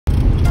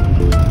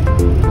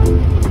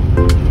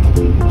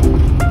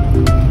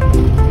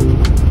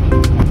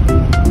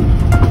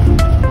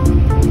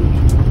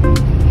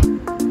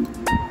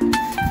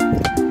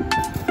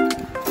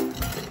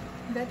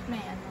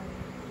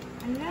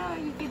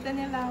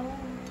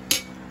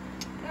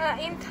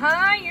Kain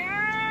tayo!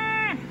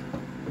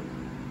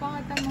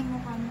 Pangit ang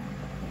mukha mo.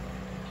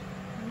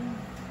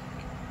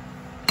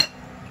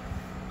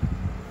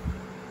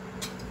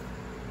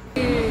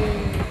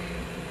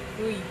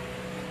 Uy.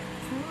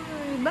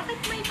 Bakit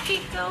may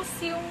pickles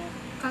yung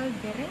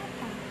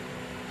caldereta?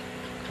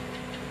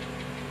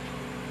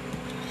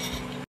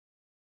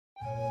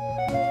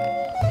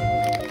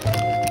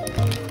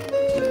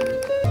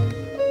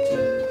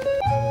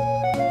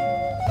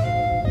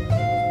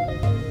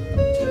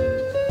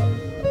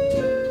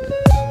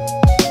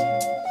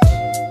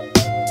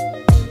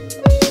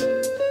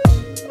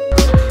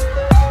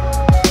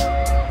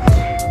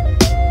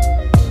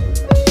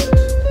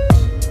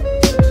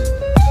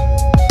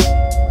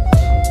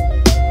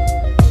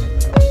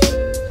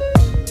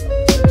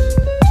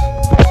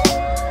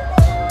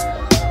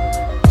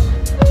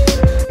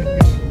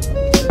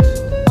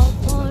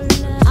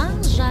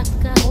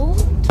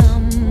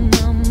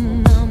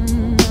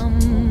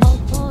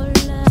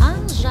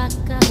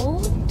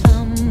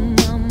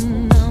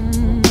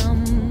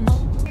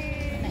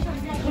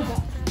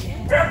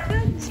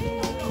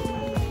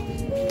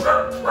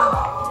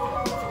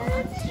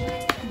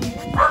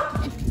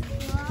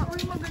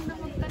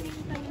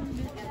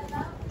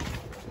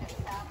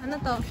 Ano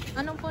to?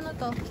 Anong puno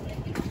to?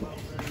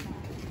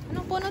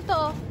 Anong puno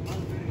to?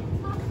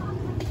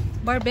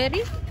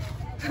 Barberry?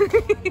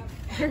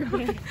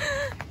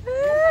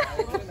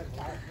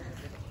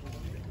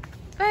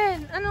 Pen,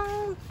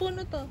 anong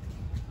puno to?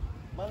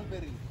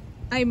 Mulberry.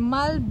 Ay,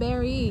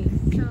 mulberry.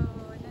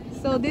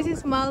 So this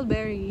is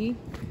mulberry.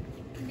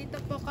 Dito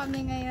po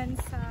kami ngayon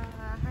sa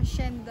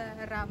Hacienda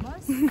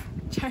Ramos.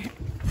 Char.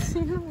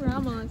 Sino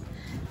Ramos?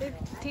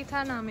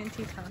 Tita namin,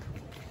 tita.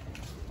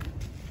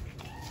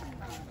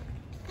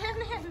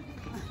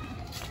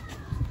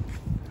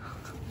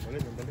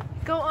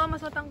 Ikaw,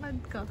 mas matangkad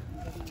ka.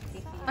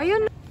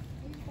 Ayun.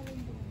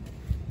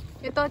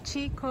 Ito,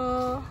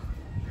 Chico.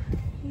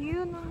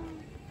 Yun.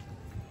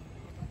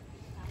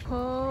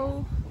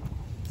 Po.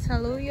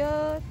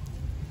 Saluyot.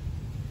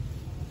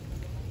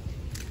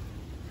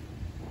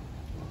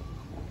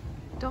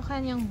 Ito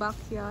kanyang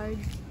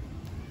backyard.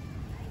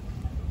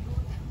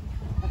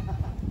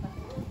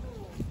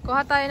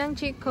 Kuha tayo ng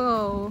Chico.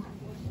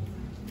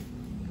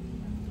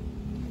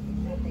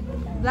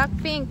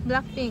 Blackpink,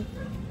 Blackpink.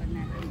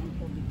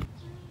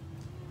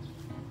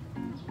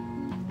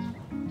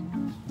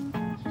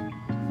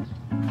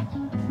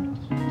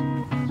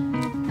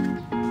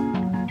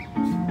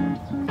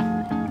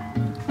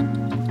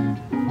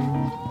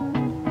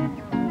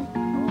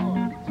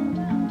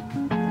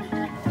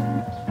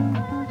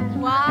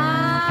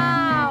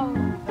 Wow!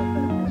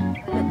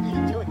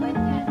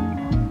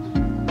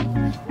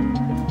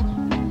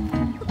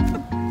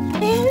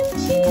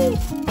 Kimchi!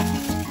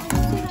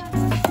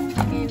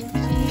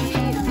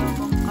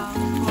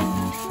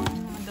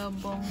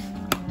 Adobong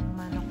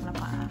manok na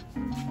paa.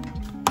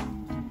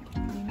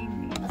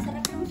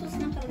 Masarap yung sauce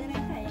ng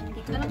caldereta.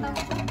 Anong tawag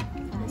ko?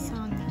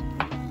 Lasagna.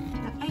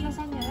 Ay,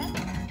 lasagna rin?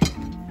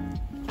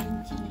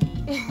 Kimchi.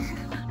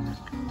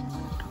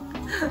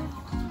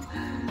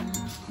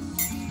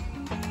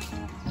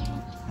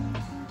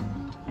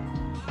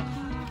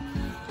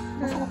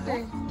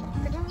 Okay.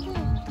 Teka mo.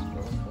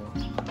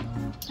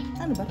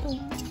 Ano ba to?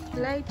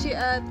 Lychee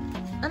at...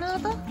 Ano na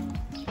to?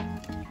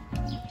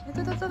 Ito.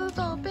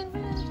 Open mo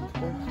na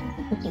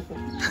ito.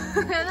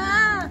 Yan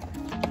na!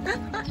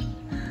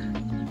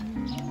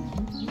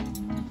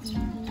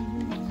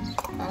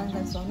 Parang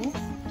gansones?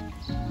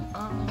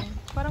 Oo.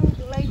 Parang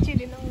lychee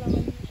din ang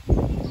laman.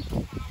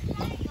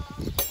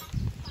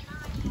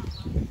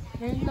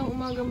 Ngayon lang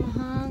umaga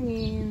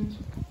mahangin.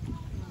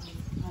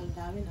 Ang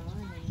dami naman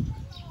eh.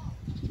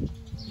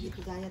 Hindi ko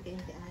gaya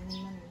kainti-anin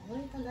man.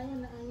 Wala kagaya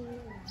na anin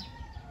man.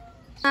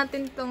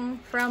 Natin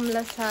tong from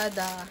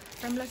Lazada.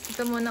 From Lazada,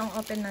 ito muna ang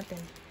open natin.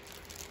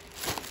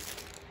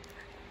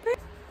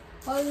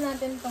 Haul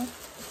natin tong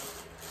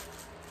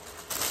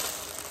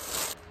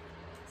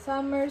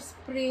Summer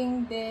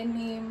Spring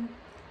Denim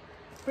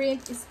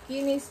Print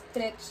Skinny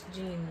Stretch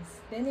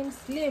Jeans. Denim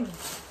Slim.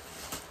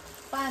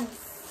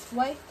 Pants.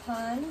 White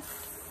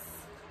pants.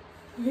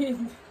 With,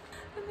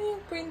 ano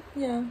yung print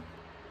niya?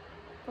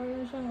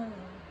 Parang siyang ano.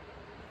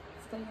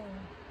 Basta yun.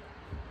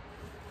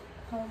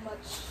 How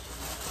much?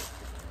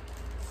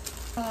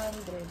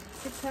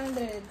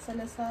 600 sa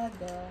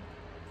Lazada.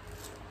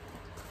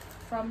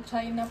 From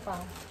China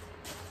pa.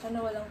 Sana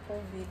walang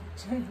COVID.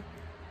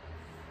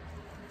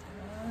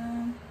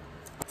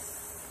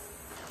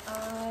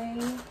 Ay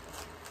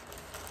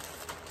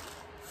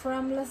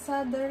from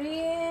Lazada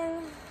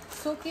rin.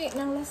 Suki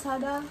ng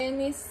Lazada.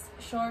 Tennis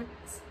short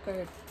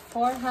skirt.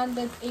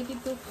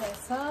 482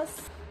 pesos.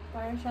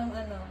 Parang siyang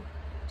ano,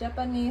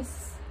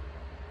 Japanese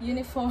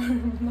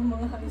uniform ng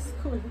mga high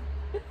school.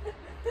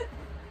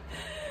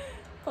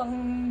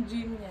 Pang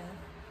gym niya.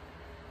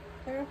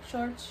 Pero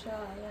short siya.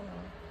 Ayan o.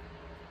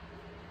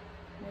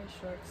 May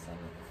shorts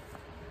ano.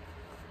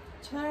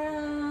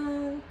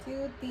 Charan!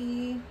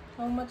 Cutie!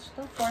 How much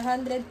to?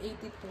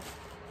 482.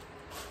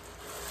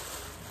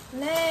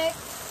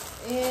 Next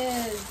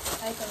is...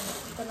 Ay,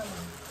 ito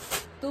naman.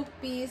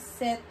 2-piece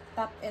set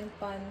top and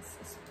pants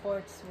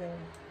sportswear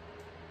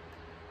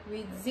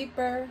with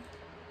zipper,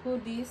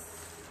 hoodies,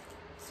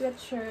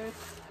 sweatshirt,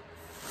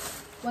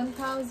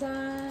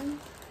 1,015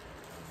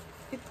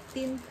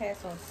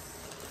 pesos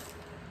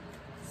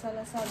sa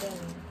Lazada.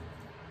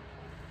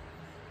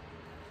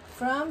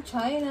 From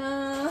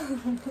China.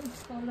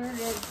 Color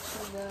red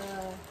siya.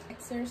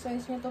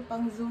 Exercise nyo to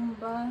pang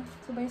Zumba.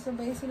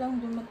 Sabay-sabay silang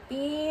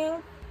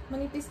dumating.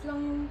 Manipis lang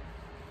yung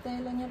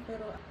tela niya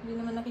pero hindi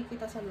naman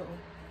nakikita sa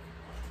loob.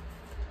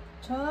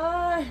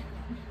 Char!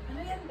 Ano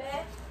yan,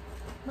 be?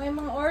 May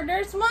mga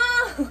orders mo!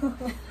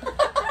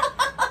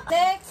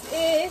 Next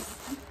is...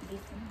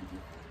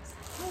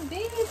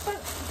 Hindi,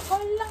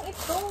 haul lang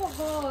ito.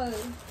 Haul.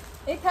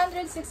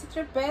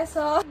 863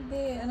 pesos.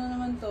 Hindi, ano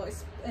naman to?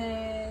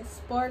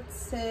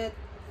 Sports set.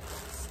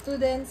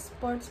 Student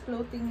sports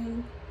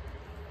clothing.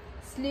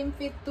 Slim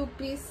fit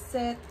 2-piece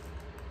set.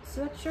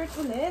 Sweatshirt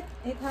ulit.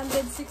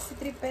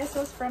 863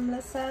 pesos from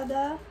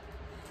Lazada.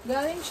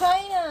 Galing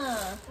China.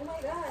 Oh my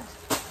God.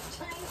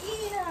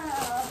 China.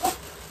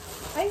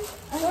 Ay,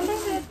 what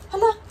is it?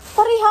 Hala,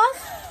 parehas?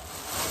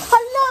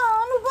 Hala,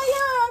 ano ba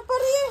yan?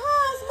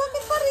 Parehas.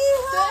 Bakit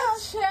parehas?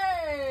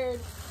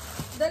 Sweatshirt.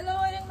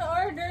 Dalawa yung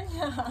na-order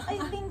niya. Ay,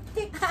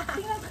 lintik.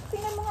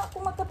 Tingnan mo nga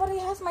kung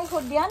magkaparehas. May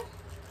hood yan?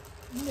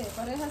 Hindi,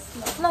 parehas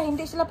lang. Hala,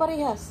 hindi sila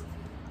parehas.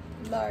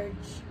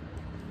 Large.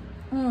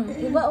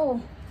 Iba oh.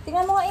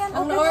 Tingnan mo nga yan.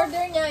 Ang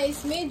order niya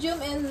is medium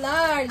and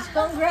large.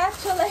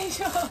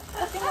 Congratulations!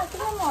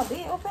 Tingnan mo,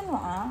 Abi. Open mo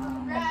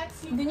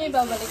Hindi niya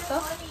ibabalik to?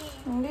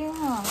 Hindi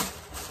nga.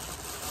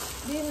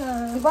 Hindi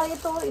na. Iba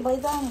ito, iba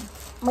yan.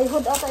 May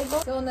hood ata ito.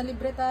 So,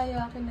 nalibre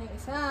tayo. Akin na yung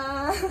isa.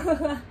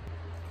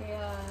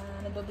 Kaya,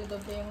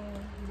 nadoble-doble yung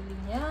bili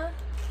niya.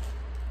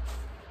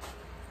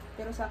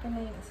 Pero sa akin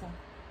na yung isa.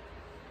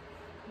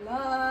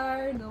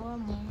 Large. Gawa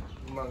mo.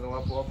 Gumagawa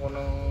po ako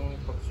ng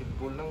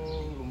pagsibol ng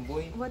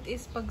lumboy. What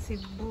is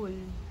pagsibol?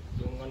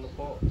 Yung ano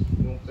po,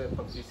 yung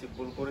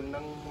pagsisibol ko rin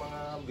ng mga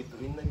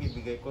bituin na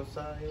bibigay ko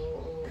sa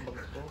yung bag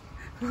ko.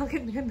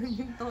 Bakit ganun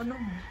yung tono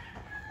mo?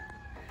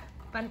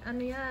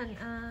 Ano yan?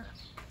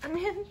 Ano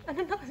yan? Ano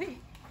na kasi?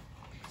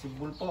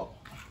 Sibol po.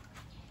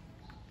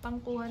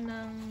 Pangkuha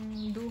ng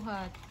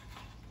duhat.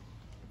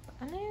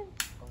 Ano yan?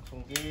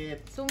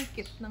 Pangsungkit.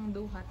 Sungkit ng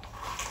duhat.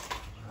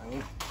 Ay,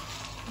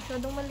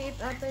 Masyadong maliit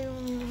ata yung...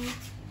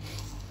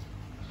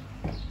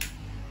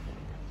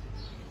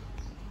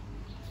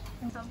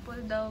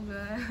 Sample daw,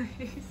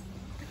 guys.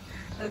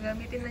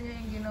 Gagamitin na niya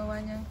yung ginawa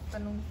niyang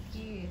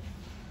panungkit.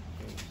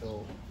 okay,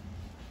 so,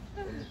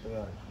 ito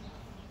yan.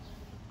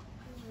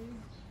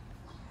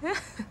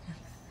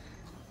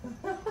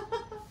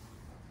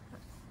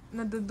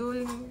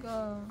 Naduduling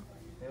ka.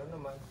 Ayun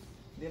naman.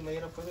 Hindi,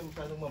 mahirap kasi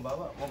masyadong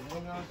mababa. Huwag mo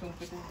nga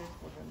sungkitin din.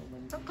 Huwag ka naman.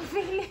 Ang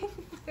kapiling.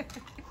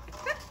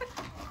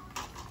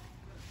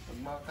 Pag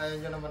makakaya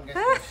nyo naman guys.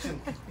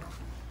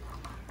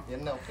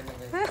 Yan na, okay na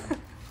guys.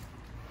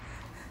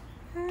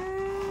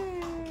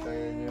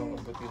 Kaya nyo yung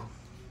abutin.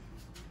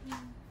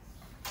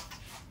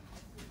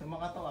 Ito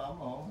makatawa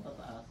mo,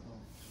 tataas.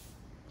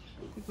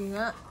 Sige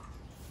nga.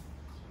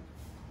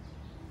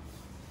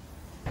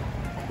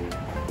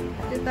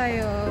 Ito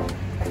tayo.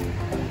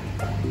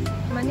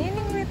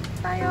 Maniningwit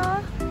tayo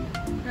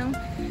ng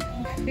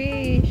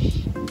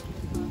fish.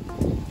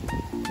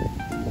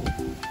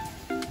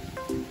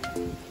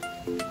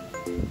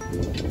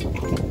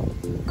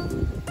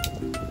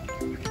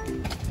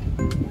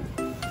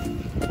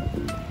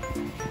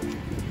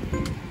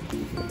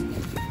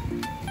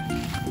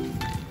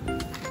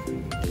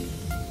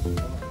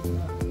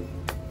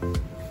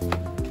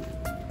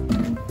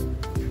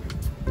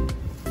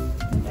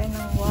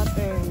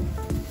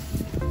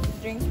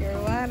 Drink your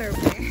water,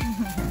 babe.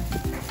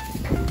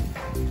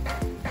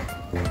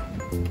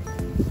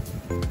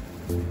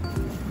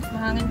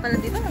 Mahangin pala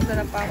dito.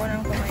 Nagdala pa ako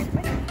ng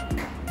kumaypay.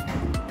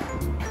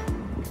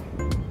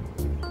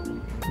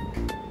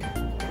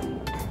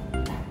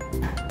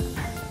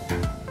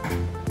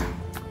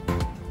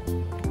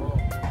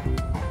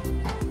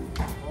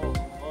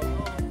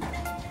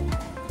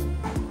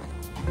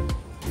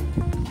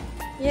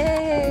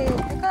 Yay!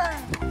 Teka!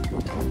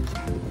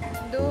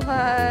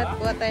 Duhat.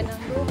 Buhat tayo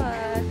ng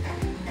duhat.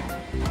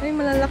 Ay,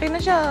 malalaki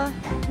na siya.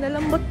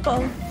 Lalambot pa.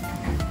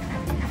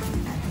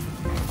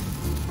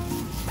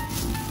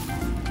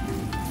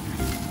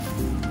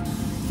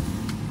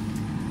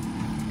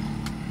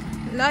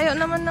 Layo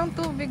naman ng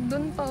tubig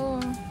dun pa. Oh,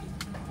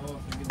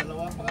 sige,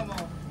 dalawa pa ka mo.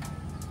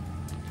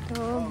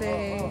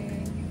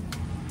 Tubig.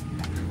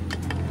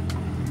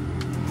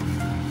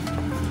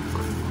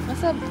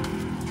 Masab.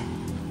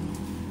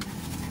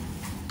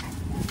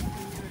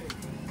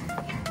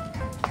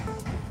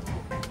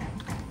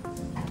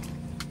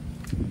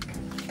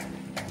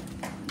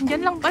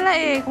 Diyan lang pala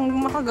eh, kung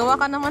makagawa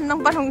ka naman ng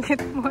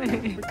panunggit mo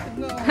eh.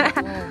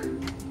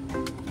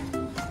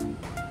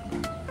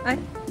 Ay.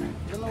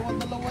 Dalawa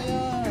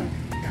yan.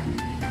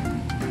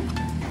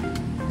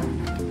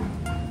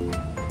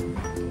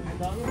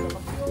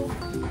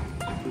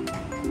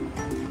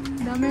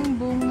 Daming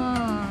bunga.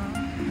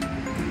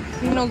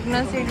 Hinog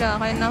na sila,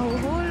 kaya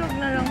nahuhulog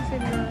na lang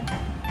sila.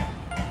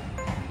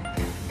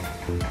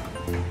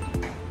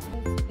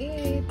 That's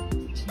it.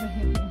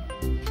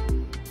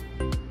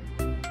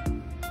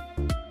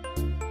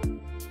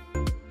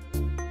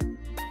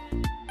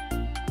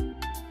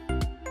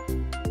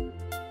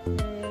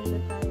 Ayan na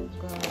tayo,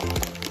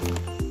 guys.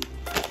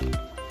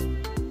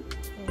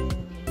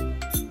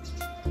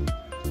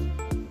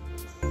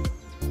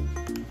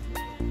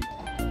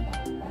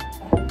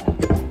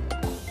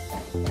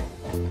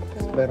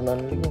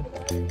 Bernan ligo.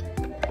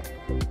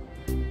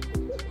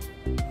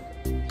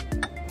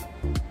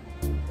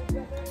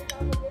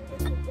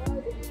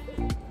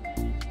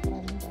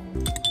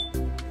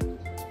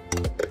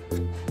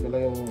 Ito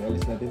lang yung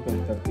alis natin,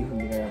 12:30.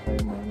 Hindi kaya kayo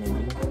mga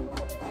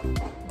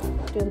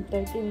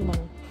 12:13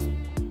 man.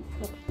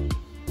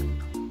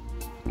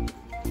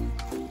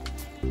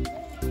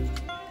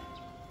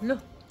 Lo.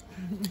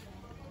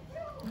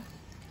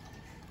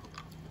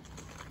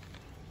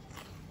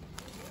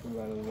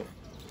 Lalo.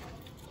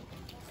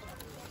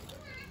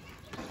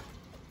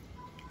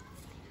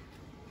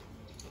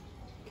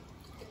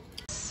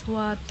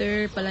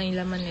 Water pala yung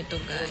laman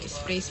nito, guys.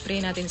 Spray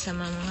natin sa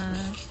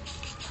mga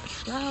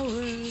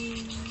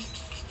flowers.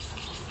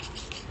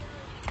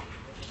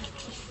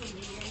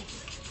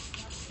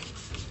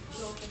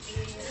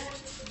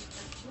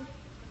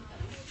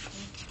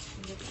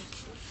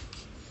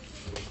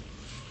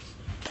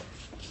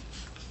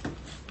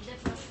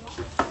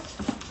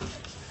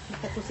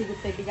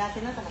 Katusigot tayo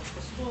bigatin na tanong.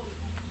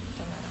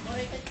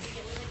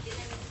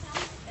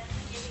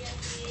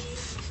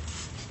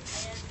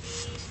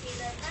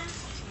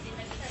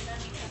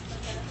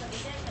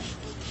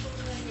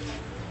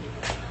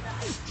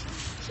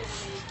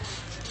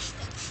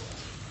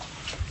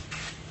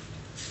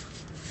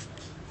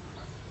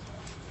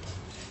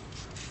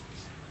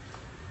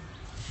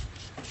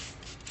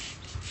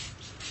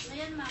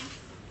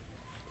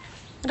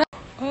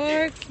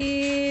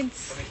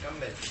 Orchids.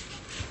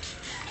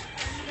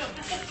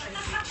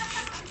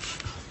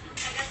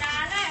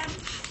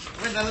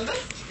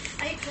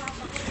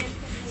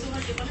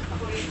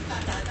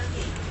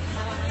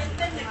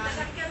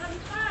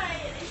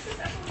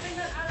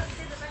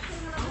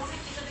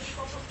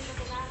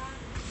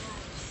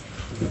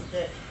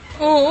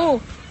 Oo.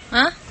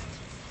 Ha?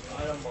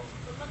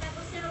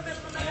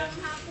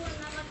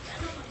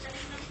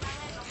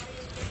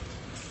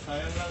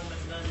 Sayang lang,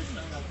 nagdalit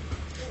lang lang.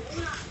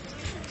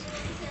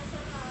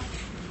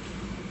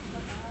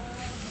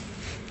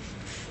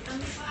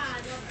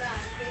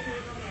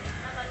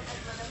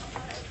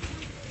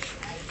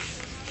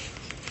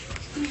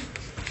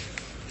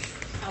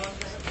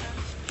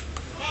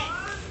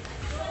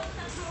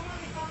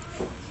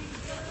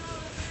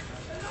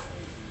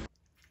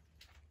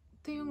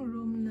 Ito yung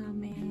room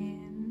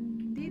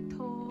namin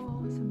dito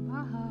sa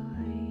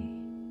bahay.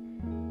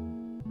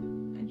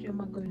 Medyo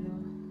magulo.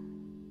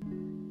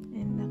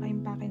 And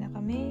nakaimpake na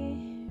kami.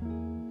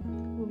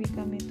 Uwi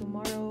kami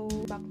tomorrow.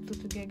 Back to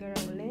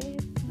Tuguegarao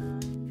ulit.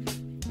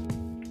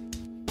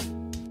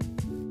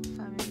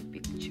 Family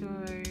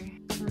picture.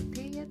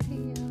 Teya.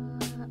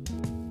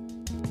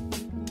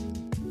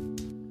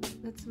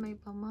 That's my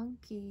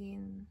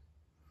pamangkin.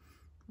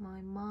 My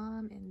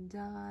mom and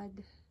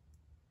dad.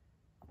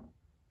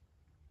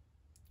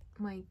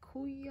 My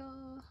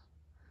kuya,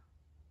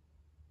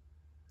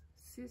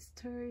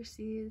 sister,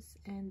 sis,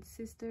 and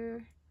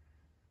sister,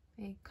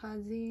 my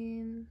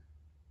cousin,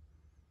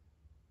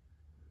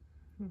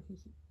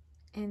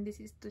 and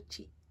this is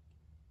Tuchi.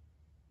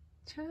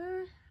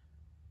 Char.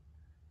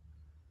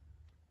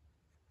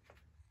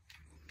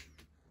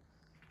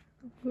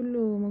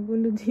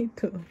 Magulo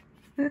dito.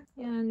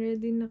 Yan,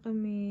 ready na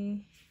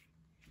kami.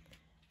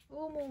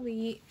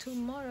 Umuwi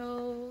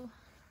tomorrow.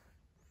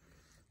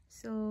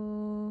 So,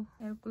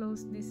 I'll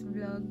close this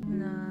vlog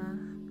na.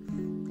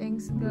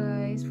 Thanks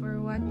guys for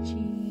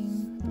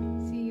watching.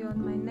 See you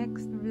on my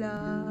next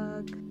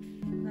vlog.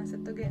 Nasa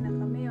Tuguegarao na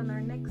kami on our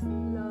next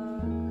vlog.